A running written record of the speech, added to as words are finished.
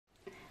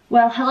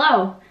Well,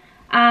 hello,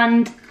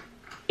 and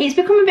it's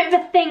become a bit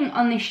of a thing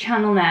on this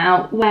channel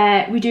now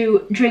where we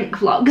do drink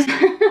vlogs.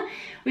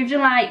 We've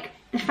done like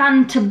the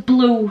Fanta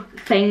Blue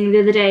thing the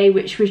other day,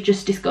 which was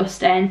just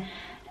disgusting.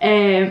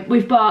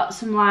 We've bought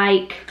some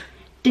like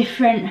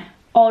different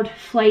odd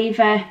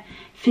flavour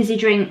fizzy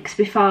drinks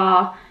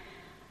before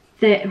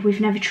that we've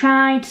never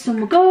tried.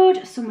 Some were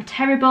good, some were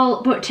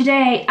terrible, but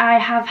today I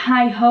have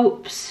high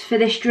hopes for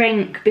this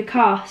drink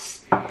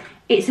because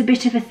it's a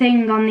bit of a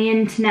thing on the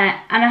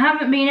internet and I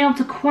haven't been able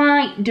to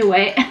quite do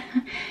it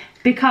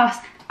because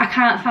I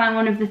can't find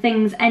one of the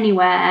things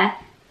anywhere.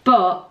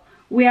 But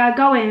we are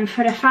going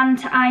for a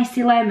Fanta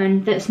Icy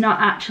Lemon that's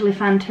not actually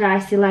Fanta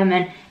Icy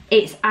Lemon,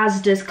 it's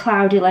Asda's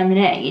Cloudy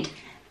Lemonade,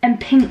 and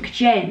pink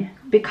gin,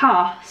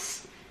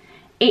 because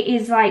it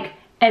is like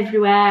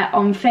everywhere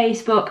on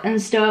Facebook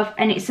and stuff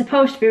and it's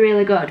supposed to be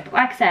really good. But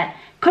like I said,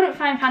 couldn't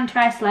find Fanta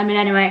Icy Lemon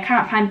anyway. I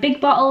can't find big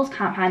bottles,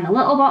 can't find the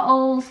little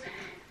bottles.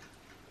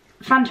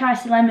 Fanta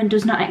Icy Lemon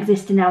does not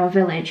exist in our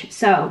village,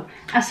 so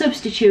I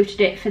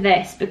substituted it for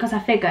this because I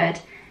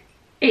figured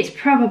it's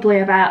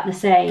probably about the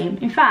same.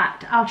 In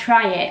fact, I'll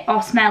try it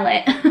or smell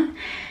it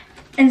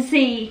and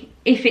see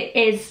if it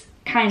is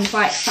kind of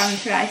like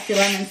Fanta Icy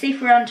Lemon, see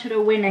if we're onto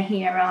the winner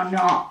here or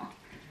not.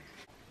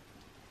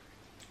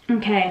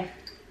 Okay,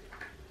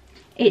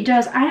 it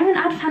does. I haven't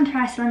had Fanta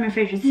Icy Lemon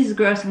fridges. This is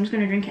gross, I'm just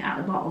going to drink it out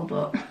of the bottle,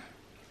 but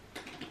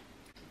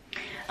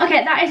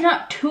okay, that is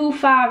not too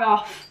far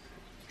off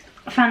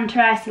Fanta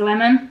Icy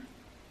Lemon.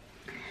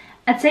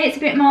 I'd say it's a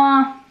bit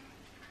more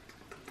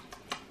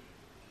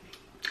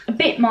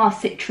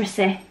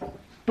citrusy,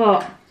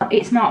 but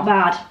it's not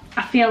bad.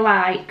 I feel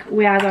like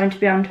we are going to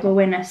be onto a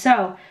winner.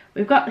 So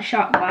we've got the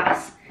shot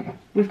glass,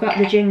 we've got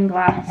the gin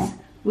glass,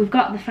 we've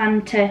got the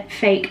Fanta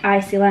fake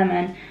Icy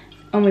Lemon,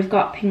 and we've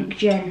got pink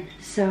gin.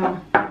 So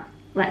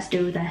let's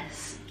do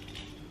this.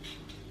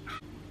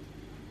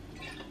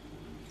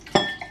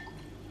 I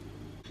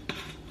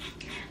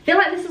feel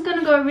like this is going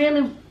to go a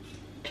really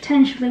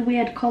potentially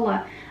weird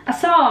colour. I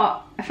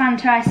saw a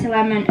Fanta Icy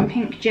Lemon and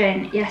pink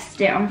gin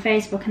yesterday on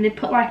Facebook and they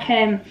put like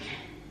I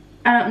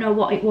don't know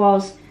what it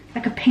was,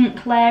 like a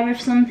pink layer of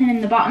something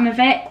in the bottom of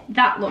it.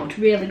 That looked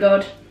really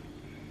good.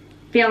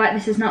 I feel like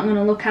this is not going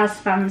to look as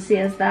fancy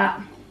as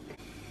that.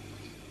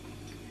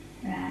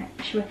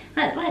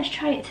 Right, let's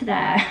try it to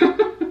there.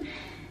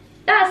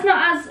 That's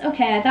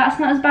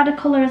not as bad a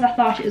colour as I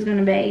thought it was going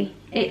to be.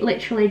 It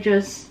literally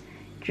just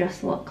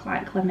looked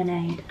like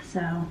lemonade,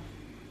 so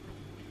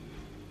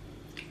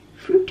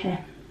fruity.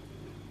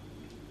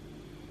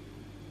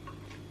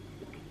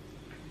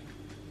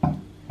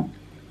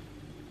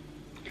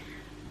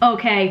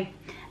 Okay,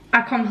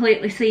 I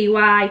completely see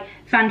why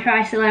Fanta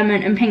Icy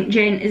Lemon and pink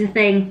gin is a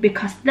thing,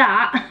 because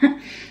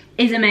that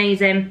is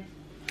amazing.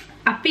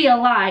 I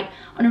feel like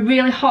on a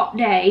really hot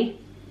day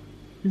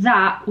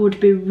that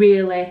would be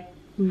really,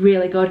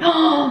 really good.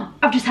 Oh,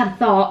 I've just had a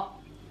thought.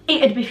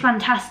 It'd be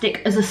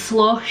fantastic as a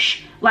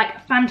slush,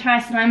 like Fanta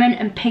Icy Lemon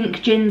and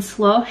pink gin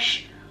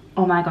slush.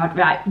 Oh my god,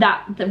 right,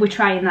 that we're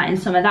trying that in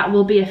summer. That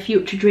will be a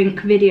future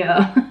drink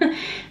video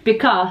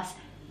because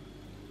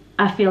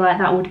I feel like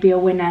that would be a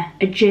winner,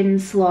 a gin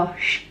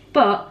slush.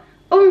 But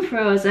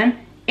unfrozen,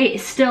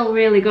 it's still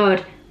really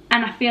good,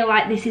 and I feel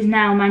like this is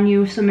now my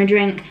new summer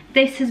drink.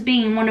 This has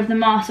been one of the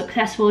more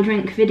successful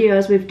drink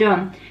videos we've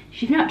done.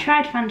 If you've not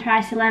tried Fanta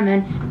Icy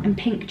Lemon and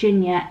pink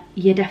gin yet,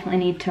 you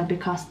definitely need to,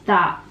 because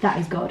that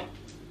is good.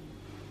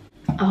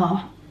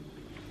 Oh,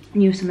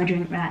 new summer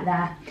drink right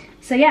there.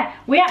 So yeah,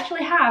 we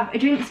actually have a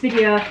drinks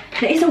video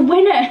that is a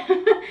winner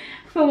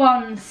for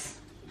once.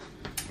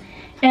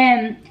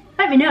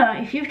 Let me know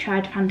if you've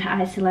tried Fanta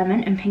Icy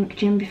Lemon and pink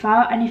gin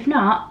before, and if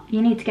not,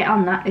 you need to get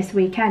on that this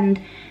weekend.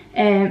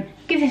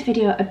 Give this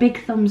video a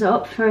big thumbs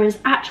up for us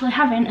actually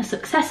having a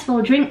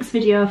successful drinks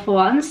video for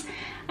once.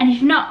 And if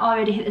you've not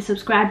already hit the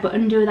subscribe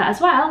button, do that as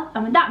well.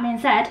 And with that being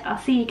said, I'll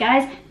see you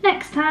guys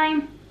next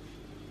time.